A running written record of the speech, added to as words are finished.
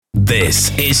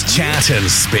This is Chat and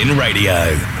Spin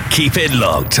Radio. Keep it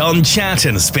locked on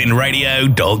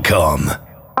chatandspinradio.com.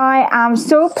 I am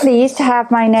so pleased to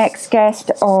have my next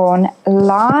guest on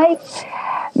live,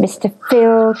 Mr.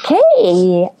 Phil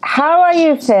Kay. How are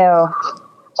you, Phil?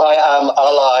 I am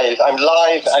alive. I'm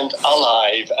live and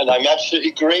alive, and I'm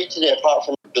absolutely great today, apart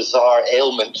from a bizarre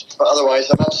ailment. But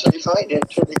otherwise, I'm absolutely fine. Yeah,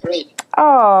 totally great.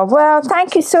 Oh, well,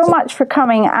 thank you so much for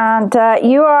coming. And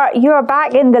you are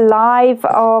back in the live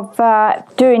of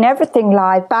doing everything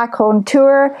live, back on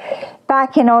tour,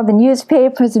 back in all the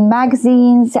newspapers and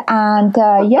magazines. And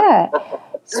yeah,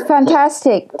 it's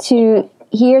fantastic to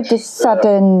hear this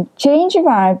sudden change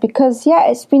around because, yeah,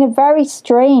 it's been a very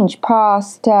strange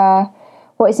past,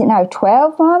 what is it now,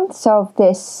 12 months of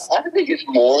this? I think it's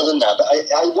more than that.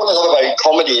 What I love about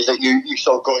comedy is that you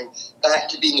sort of going back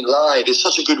to being live is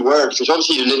such a good word, because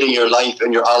obviously you're living your life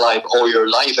and you're alive all your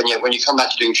life, and yet when you come back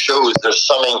to doing shows, there's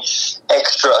something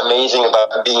extra amazing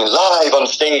about being live on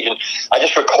stage. And I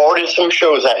just recorded some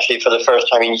shows actually for the first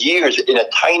time in years in a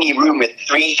tiny room with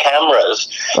 3 cameras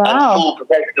and full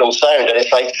professional sound, and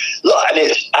it's like, look, and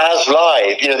it's as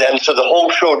live, you know, and so the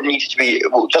whole show needs to be,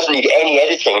 doesn't need any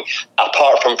editing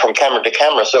apart from camera to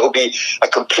camera, so it'll be a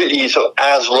completely sort of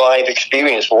as live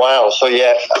experience. Wow. So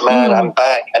yeah, man, I'm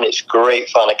back and it's great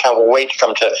fun. I can't wait to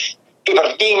come to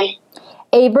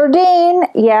Aberdeen,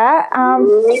 yeah,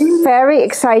 very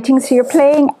exciting. So you're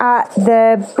playing at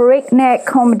the Breakneck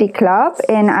Comedy Club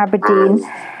in Aberdeen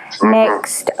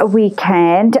next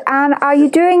weekend. And are you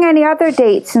doing any other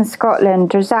dates in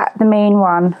Scotland, or is that the main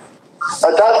one?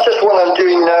 That's just what I'm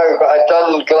doing now, but I've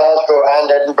done Glasgow and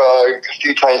Edinburgh a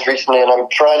few times recently, and I'm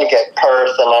trying to get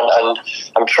Perth, and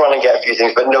I'm trying to get a few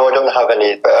things, but no, I don't have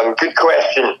any. But good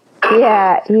question.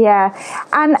 Yeah.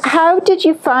 And how did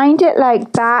you find it,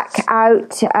 like, back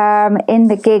out in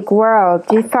the gig world?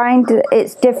 Do you find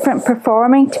it's different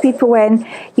performing to people when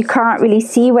you can't really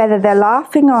see whether they're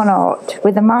laughing or not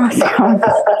with a mask on?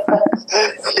 Yeah.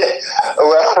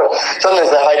 Well, sometimes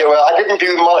they hide it. Well, I didn't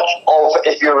do much of,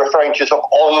 if you're referring to sort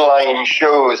of online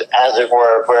shows, as it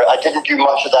were, where I didn't do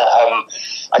much of that.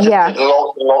 I just did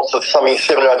lots of something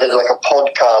similar. I did like a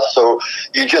podcast. So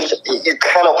you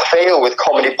cannot fail with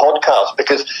comedy podcasts,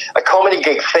 because a comedy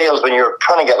gig fails when you're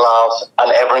trying to get laughs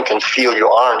and everyone can feel you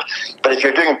aren't. But if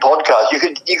you're doing podcasts, you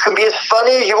can be as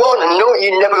funny as you want, and no,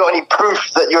 you never got any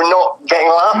proof that you're not getting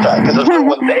laughed at because there's no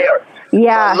one there.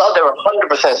 Yeah. So they were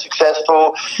 100%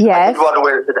 successful. Yes. I did one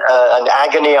where an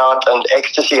agony aunt and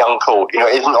ecstasy uncle. You know,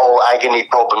 isn't all agony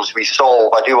problems we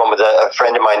solve. I do one with a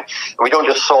friend of mine. We don't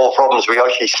just solve problems, we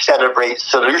actually celebrate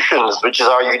solutions, which is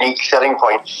our unique selling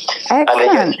point. Excellent.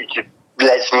 And it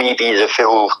lets me be the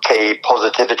Phil K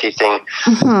positivity thing.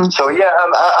 Mm-hmm. So yeah,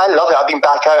 I love it. I've been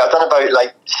back out. I've done about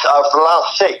for the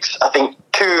last 6, I think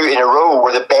 2 in a row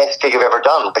were the best gig I've ever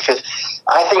done, because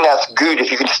I think that's good. If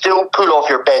you can still pull off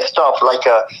your best stuff like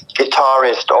a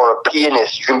guitarist or a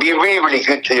pianist, you can be really, really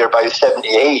good till you're about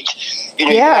 78. You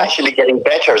know, you're actually getting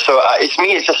better. So it's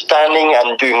just standing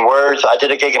and doing words. I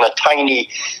did a gig in a tiny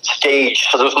stage,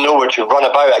 so there was nowhere to run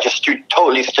about. I just stood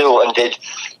totally still and did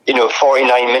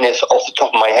 49 minutes off the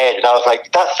top of my head. And I was like,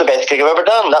 that's the best gig I've ever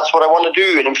done. That's what I want to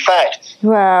do. And in fact,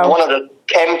 one of the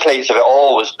templates of it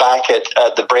all was back at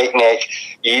the Breakneck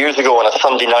years ago on a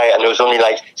Sunday night, and there was only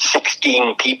like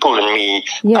 16 people and me.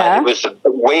 Yeah. And it was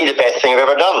way the best thing I've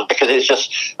ever done, because it's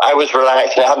just, I was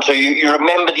relaxed and it happened. So you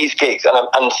remember these gigs, and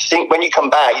when you come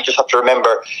back, you just have to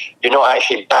remember you're not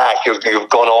actually back. You've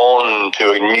gone on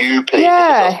to a new place.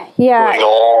 Going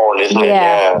on, isn't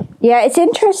it? Yeah. It's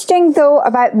interesting though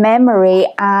about memory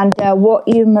and what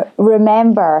you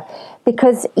remember,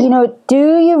 because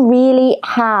do you really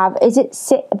have? Is it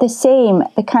the same?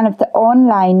 The kind of the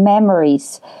online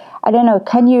memories. I don't know.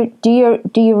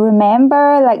 Do you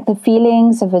remember like the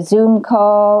feelings of a Zoom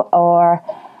call, or?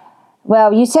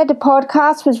 Well, you said the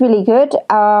podcast was really good.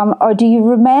 Or do you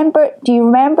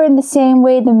remember in the same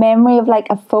way the memory of like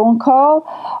a phone call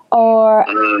or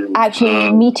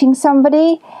actually meeting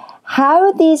somebody?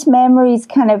 How these memories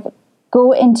kind of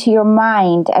go into your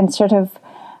mind and sort of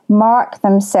mark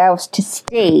themselves to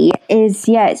stay is,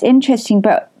 it's interesting.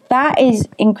 But that is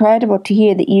incredible to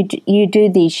hear that you do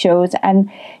these shows and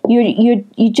you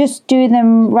just do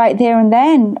them right there and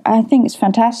then. I think it's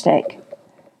fantastic.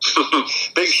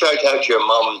 Big shout out to your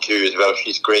mum too as well.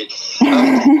 She's great.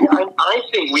 I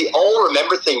think we all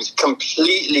remember things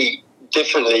completely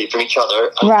differently from each other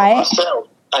and from ourselves.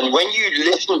 And when you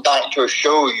listen back to a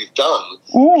show you've done,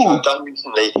 which I've done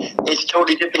recently, it's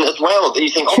totally different as well. Then you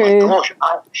think, True. oh my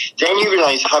gosh. Then you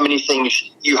realise how many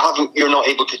things you're not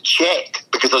able to check,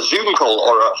 because a Zoom call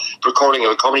or a recording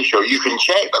of a comedy show, you can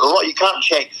check, but a lot you can't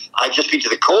check. I've just been to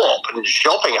the Co-op and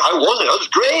shopping. How was it? It was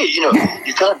great.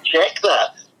 You can't check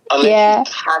that. Unless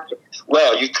you hack it.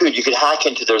 Well, you could hack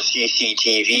into their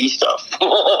CCTV stuff.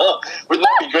 Wouldn't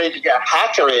that be great to get a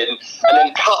hacker in and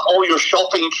then cut all your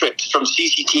shopping trips from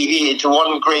CCTV into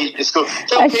one great disco?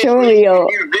 A show reel.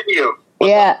 Video.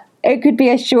 Yeah, it could be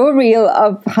a show reel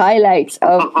of highlights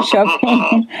of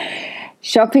shopping.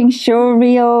 Shopping show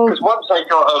reel. Because once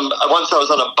I was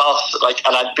on a bus,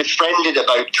 and I'd befriended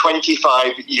about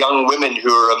 25 young women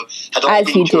who were had all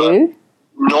been to a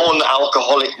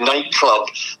non-alcoholic nightclub,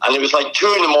 and it was like 2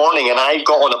 a.m, and I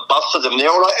got on a bus with them. They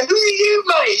were like, "Who are you,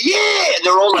 mate? Yeah!" And they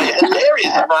were all like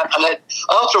hilarious. And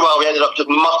after a while, we ended up just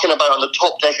mucking about on the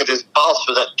top deck of this bus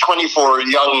with 24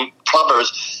 young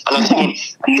clubbers, and I'm thinking,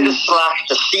 I should have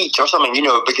slashed a seat or something,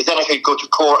 because then I could go to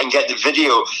court and get the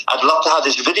video. I'd love to have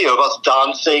this video of us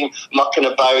dancing, mucking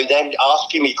about, them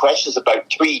asking me questions about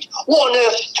tweed. What on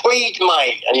earth's tweed,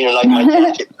 mate? And like my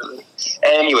jacket.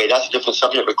 Anyway, that's a different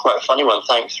subject, but quite a funny one.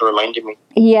 Thanks for reminding me.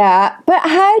 Yeah, but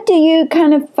how do you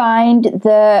kind of find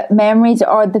the memories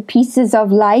or the pieces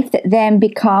of life that then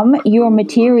become your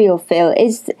material, Phil?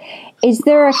 Is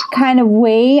there a kind of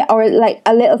way, or like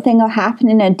a little thing will happen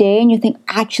in a day and you think,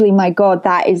 actually, my God,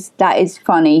 that is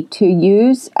funny to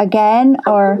use again?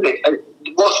 Or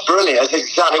what's brilliant is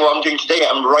exactly what I'm doing today.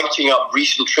 I'm writing up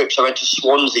recent trips. I went to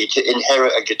Swansea to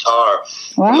inherit a guitar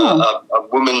from a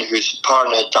woman whose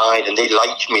partner had died, and they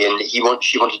liked me, and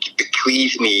she wanted to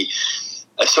bequeath me.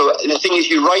 So the thing is,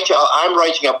 you write it up. I'm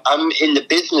writing up. I'm in the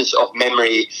business of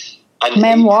memory and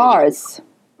memoirs.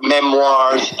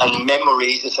 Memoirs and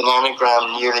memories, it's an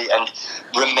anagram nearly, and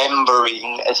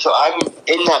remembering. And so I'm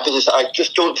in that business. I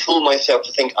just don't fool myself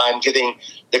to think I'm giving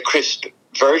the crisp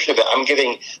version of it. I'm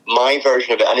giving my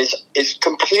version of it, and it's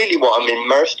completely what I'm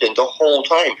immersed in the whole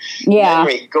time. Yeah.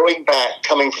 Memory, going back,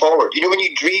 coming forward. When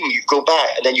you dream, you go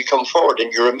back and then you come forward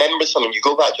and you remember something, you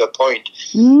go back to a point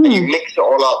and you mix it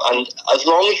all up. And as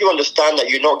long as you understand that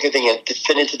you're not giving a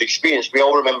definitive experience, we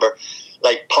all remember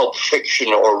like Pulp Fiction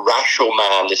or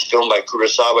Rashomon, this film by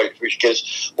Kurosawa, which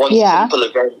gives one simple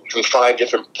event from 5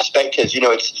 different perspectives.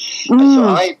 And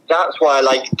so that's why I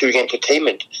like doing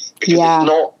entertainment, because it's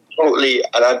not totally.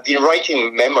 And I've been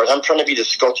writing memoirs. I'm trying to be the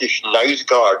Scottish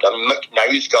Knausgaard. I'm Mick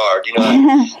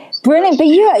Knausgaard. Brilliant, but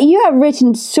you have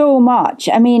written so much.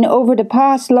 I mean, over the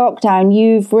past lockdown,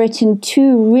 you've written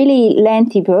 2 really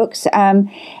lengthy books,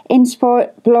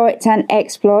 Insploits and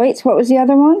Exploits. What was the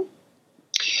other one?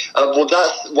 Well,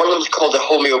 that's one of them's called the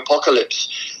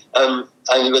Homeopocalypse, and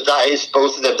that is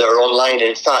both of them. They're online. And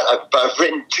in fact, I've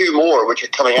written 2 more which are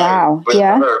coming out. With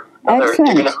other,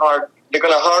 excellent. They're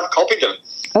going to hard copy them.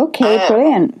 Okay,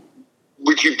 brilliant.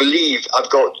 Would you believe I've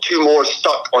got 2 more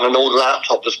stuck on an old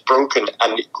laptop that's broken,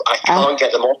 and I can't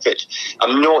get them off it?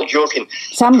 I'm not joking.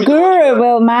 Some guru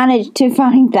will manage to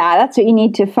find that. That's what you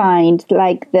need to find.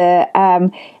 Like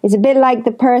it's a bit like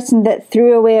the person that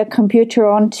threw away a computer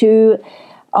onto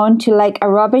like a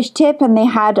rubbish tip, and they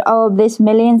had all this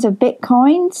millions of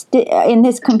bitcoins in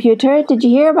this computer. Did you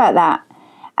hear about that?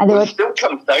 And it still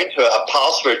comes down to a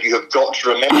password you have got to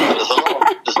remember. There's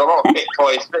a lot of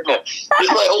bitcoins, isn't it? It's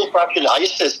like old-fashioned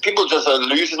ISIS. People just are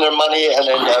losing their money, and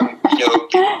then people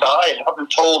die and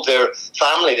haven't told their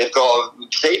family they've got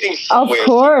savings somewhere. Of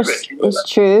course,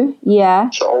 it's true. Yeah,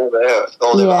 it's all there.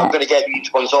 Yeah. I'm going to get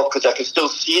these ones off because I can still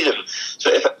see them.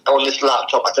 So if on this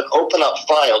laptop, I can open up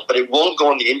files, but it won't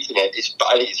go on the internet.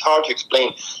 It's hard to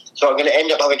explain. So I'm going to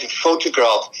end up having to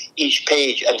photograph each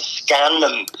page and scan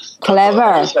them.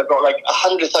 Clever. So I've got like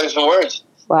 100,000 words.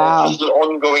 Wow. It's just an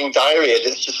ongoing diary.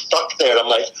 It's just stuck there. I'm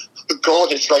like, oh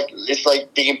God, it's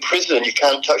like being in prison and you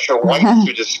can't touch your wife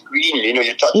through the screen.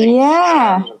 You're touching.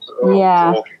 Yeah.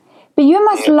 God. But you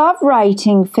must love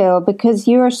writing, Phil, because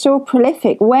you are so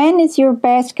prolific. When is your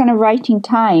best kind of writing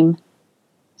time?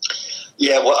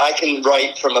 Yeah, well, I can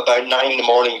write from about 9 in the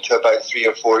morning to about 3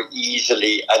 or 4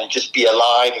 easily, and just be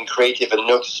alive and creative, and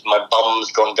notice my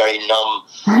bum's gone very numb,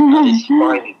 and it's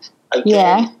fine. And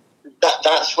then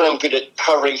that's when I'm good at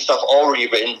covering stuff already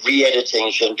written, re-editing,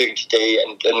 which I'm doing today,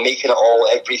 and making it all.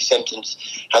 Every sentence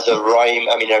has a rhyme.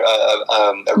 I mean, a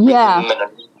rhythm and a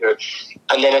meter.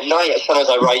 And then at night, sometimes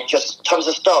I write just tons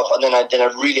of stuff, and then I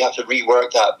really have to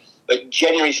rework that. But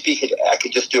generally speaking, I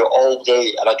could just do it all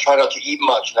day, and I try not to eat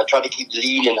much, and I try to keep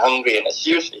lean and hungry. And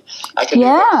seriously, I can do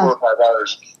about 4 or 5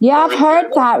 hours. Yeah, I've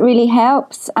heard that really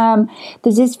helps.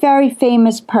 There's this very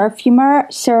famous perfumer,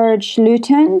 Serge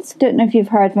Lutens. Don't know if you've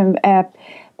heard of him.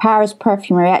 Paris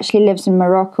perfumer. He actually lives in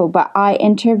Morocco, but I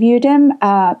interviewed him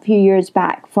a few years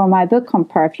back for my book on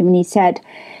perfume, and he said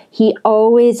he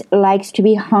always likes to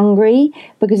be hungry,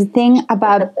 because the thing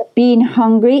about being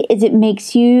hungry is it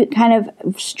makes you kind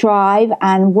of strive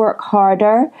and work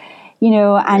harder,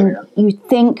 and you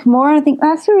think more. I think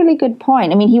that's a really good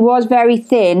point. I mean, he was very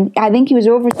thin. I think he was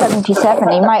over 77.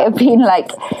 He might have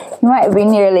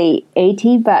been nearly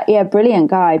 80, but yeah,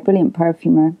 brilliant guy, brilliant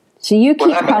perfumer. So you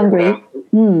keep hungry.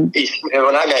 When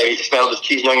I met him, he smelled of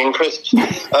cheese and onion crisps.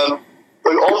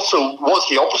 But also, what's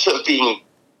the opposite of being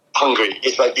hungry?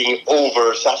 It's like being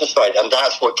over-satisfied, and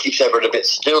that's what keeps everyone a bit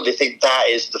still. They think that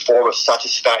is the form of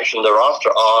satisfaction they're after.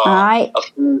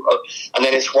 And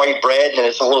then it's white bread, and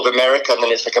it's the whole of America, and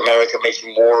then it's like America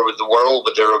making war with the world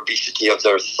with their obesity of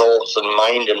their thoughts and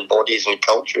mind and bodies and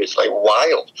culture. It's like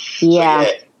wild.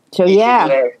 Yeah.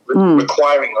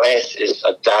 Requiring less is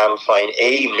a damn fine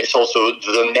aim. It's also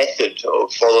the method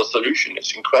for the solution.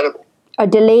 It's incredible. A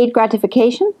delayed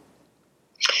gratification?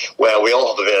 Well, we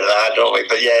all have a bit of that, don't we?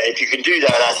 But yeah, if you can do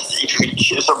that, if you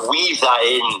can sort of weave that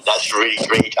in, that's really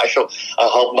great.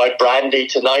 I'll have my brandy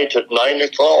tonight at 9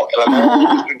 o'clock, and I'm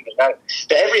always doing that.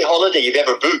 But every holiday you've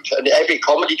ever booked, and every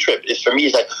comedy trip is for me,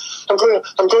 is like, I'm going.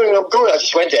 I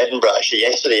just went to Edinburgh actually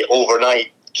yesterday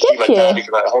overnight to see my dad who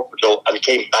came out of hospital, and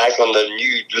came back on the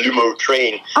new Lumo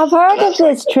train. I've heard of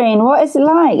this train. What is it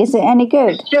like? Is it any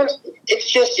good? It's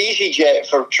just EasyJet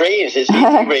for trains. It's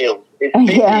Easy Rail. It's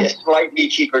basically slightly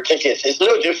cheaper tickets. It's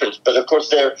no difference, but of course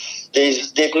they've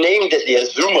named it the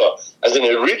Azuma, as in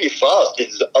a really fast.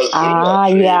 It's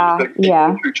Azuma.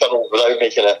 Through tunnels without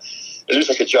making it looks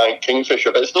like a giant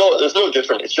kingfisher, but it's not. There's no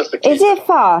difference. It's just a. Is it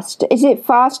fast? Is it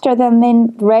faster than the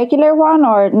regular one,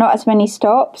 or not as many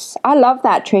stops? I love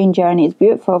that train journey. It's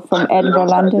beautiful from Edinburgh,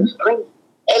 London.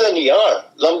 LNER,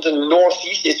 London North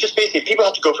East. It's just basically people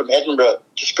have to go from Edinburgh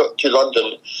to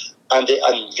London and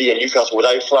via Newcastle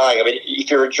without flying. I mean, if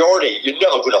you're a Geordie, you're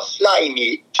not going to fly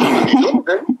me to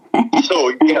London.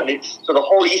 So the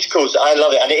whole East Coast, I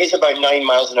love it, and it is about 9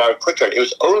 miles an hour quicker. It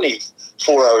was only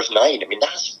 4 hours 9. I mean,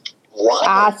 that's wild.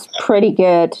 That's pretty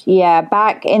good. Yeah,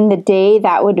 back in the day,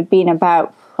 that would have been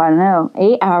about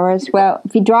 8 hours. Well,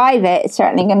 if you drive it, it's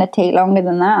certainly going to take longer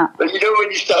than that. But when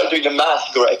you start doing the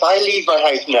math, if I leave my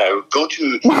house now, go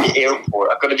to the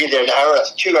airport, I'm going to be there an hour,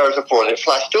 that's 2 hours before, and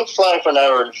still flying for an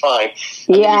hour and 5.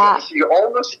 And you're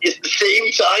almost, it's the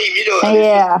same time,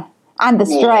 Yeah, and the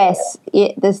stress,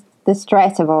 the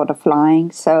stress of all the flying.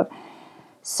 So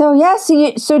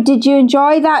did you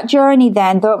enjoy that journey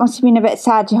then? Though it must have been a bit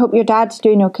sad. I hope your dad's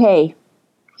doing okay.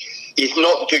 He's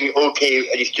not doing okay,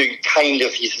 and he's doing kind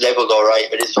of, he's leveled all right,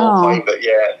 but it's all fine. But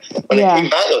when it came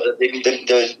back,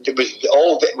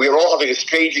 we were all having a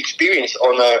strange experience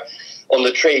on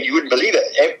the train. You wouldn't believe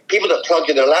it. People that plugged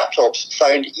in their laptops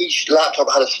found each laptop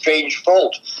had a strange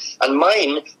fault. And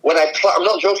mine, I'm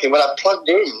not joking, when I plugged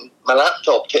in my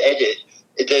laptop to edit,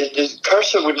 the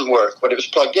cursor wouldn't work when it was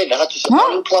plugged in. I had to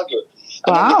unplug it.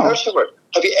 And then the cursor worked.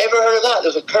 Have you ever heard of that?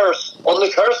 There's a curse on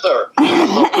the cursor.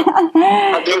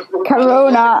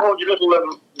 Corona.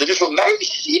 The little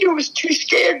mouse, was too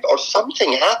scared or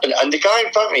something happened. And the guy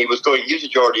in front of me was going, he's a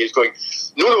Geordie, he was going,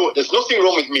 no, there's nothing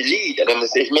wrong with me lead. And then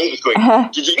his mate was going,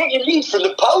 did you get your lead from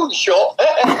the pound shop?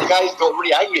 The guy's got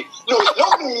really angry. No, it's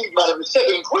not me lead, man. It was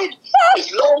 £7.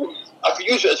 It's long. I could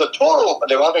use it as a tour, but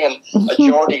they were having a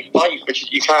Geordie fight,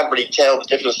 which you can't really tell the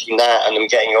difference between that and them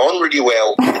getting on really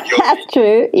well. That's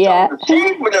true, yeah. So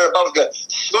when they're about to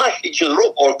smash each other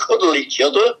up or cuddle each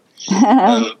other.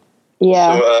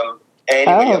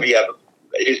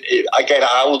 Again,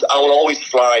 I will always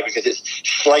fly because it's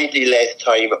slightly less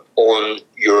time on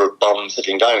your bum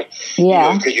sitting down.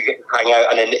 Yeah. Because you get to hang out.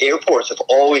 And then the airports have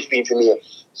always been, for me, a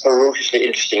ferociously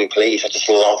interesting place. I just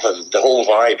love them, the whole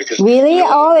vibe. Because really?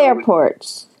 All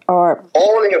airports? Or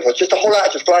all airports, just the whole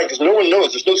act of flying, because no one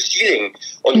knows. There's no ceiling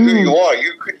on who you are.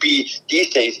 You could be, these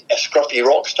days, a scruffy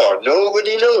rock star.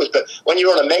 Nobody knows. But when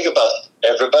you're on a megabus,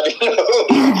 everybody knows.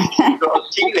 You've got a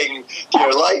ceiling to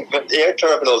your life. But the air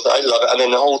terminals, I love it. And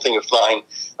then the whole thing of flying.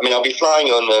 I mean, I'll be flying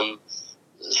on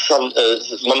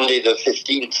Monday the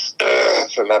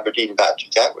 15th from Aberdeen back to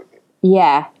Gatwick.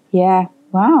 Yeah.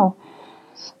 Wow.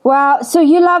 Well, so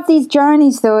you love these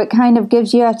journeys, though. It kind of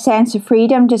gives you a sense of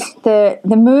freedom, just the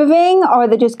moving or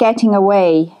the just getting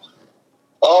away?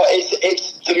 Oh,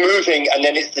 it's the moving, and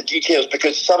then it's the details,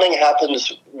 because something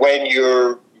happens when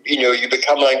you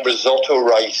become like risotto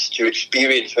rice to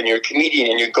experience when you're a comedian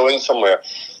and you're going somewhere.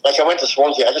 Like I went to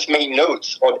Swansea, I just made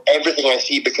notes on everything I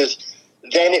see, because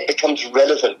then it becomes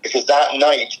relevant, because that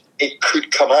night it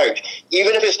could come out.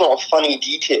 Even if it's not a funny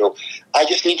detail, I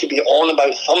just need to be on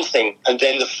about something, and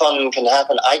then the fun can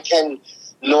happen. I can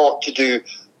not to do,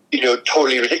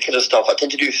 totally ridiculous stuff. I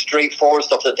tend to do straightforward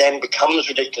stuff that then becomes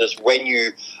ridiculous when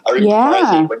you are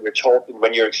improvising, when you're talking,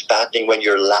 when you're expanding, when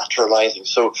you're lateralizing.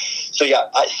 So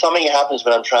something happens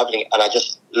when I'm traveling, and I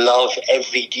just love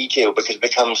every detail because it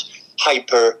becomes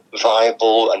hyper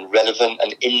viable and relevant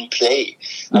and in play.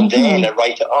 And then I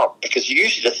write it up, because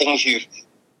usually the things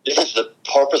this is the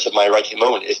purpose of my writing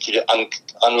moment, is to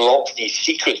unlock these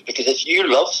secrets, because if you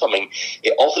love something,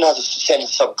 it often has a sense of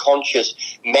subconscious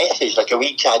message, like a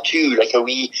wee tattoo, like a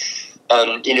wee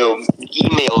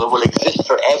email that will exist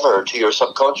forever to your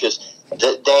subconscious,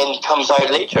 that then comes out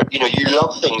later. You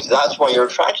love things. That's why you're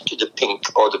attracted to the pink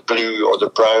or the blue or the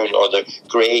brown or the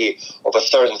grey of a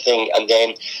certain thing. And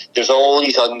then there's all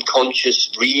these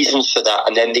unconscious reasons for that.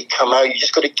 And then they come out. You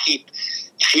just got to keep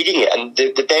feeding it. And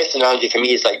the best analogy for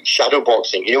me is like shadow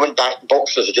boxing. When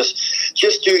boxers are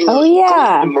just doing those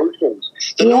emotions.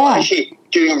 They're not actually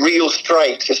doing real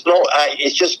strikes. It's not.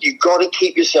 It's just, you've got to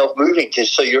keep yourself moving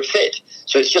so you're fit.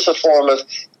 So it's just a form of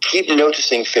keep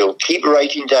noticing, Phil. Keep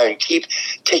writing down. Keep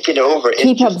taking over.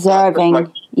 Keep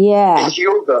observing. It's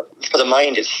yoga for the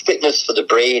mind. It's fitness for the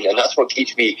brain, and that's what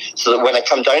keeps me. So that when I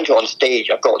come down to on stage,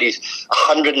 I've got these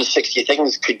 160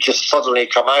 things could just suddenly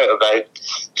come out about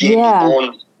James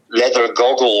Bond leather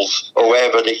goggles or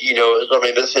whatever.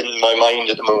 That's in my mind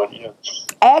at the moment.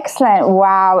 Excellent!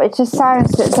 Wow,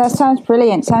 that sounds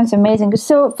brilliant. Sounds amazing.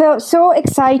 So, Phil, so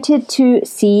excited to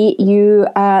see you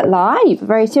live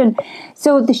very soon.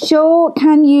 So, the show,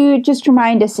 can you just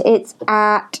remind us? It's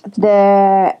at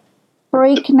the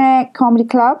Breakneck Comedy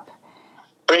Club.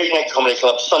 Breakneck Comedy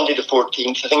Club, Sunday the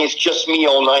 14th. I think it's just me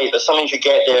all night, but sometimes you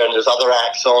get there and there's other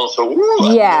acts on, so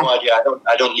I have no idea.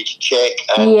 I don't need to check.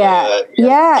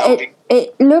 And,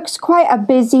 it looks quite a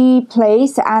busy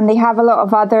place, and they have a lot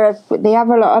of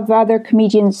other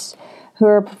comedians who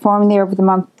are performing there over the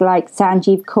month, like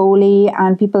Sanjeev Kohli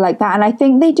and people like that. And I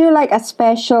think they do like a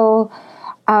special.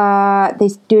 They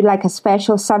do like a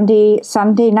special Sunday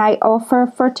night offer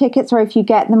for tickets, or if you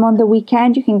get them on the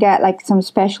weekend, you can get like some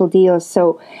special deals.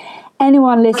 So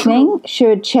anyone listening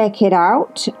should check it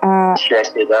out.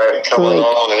 Check it out. Come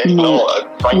along, and if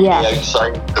not, find me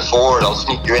outside before, and I'll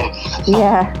sneak you in.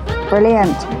 Yeah,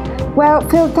 brilliant. Well,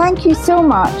 Phil, thank you so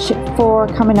much for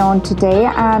coming on today,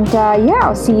 and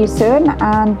I'll see you soon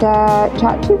and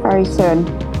chat to you very soon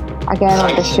again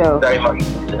on the show. Thanks very much.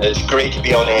 It's great to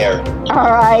be on air. All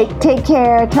right, take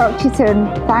care. Talk to you soon.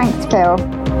 Thanks, Phil.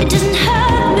 It doesn't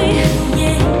hurt me.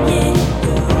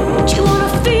 Do you want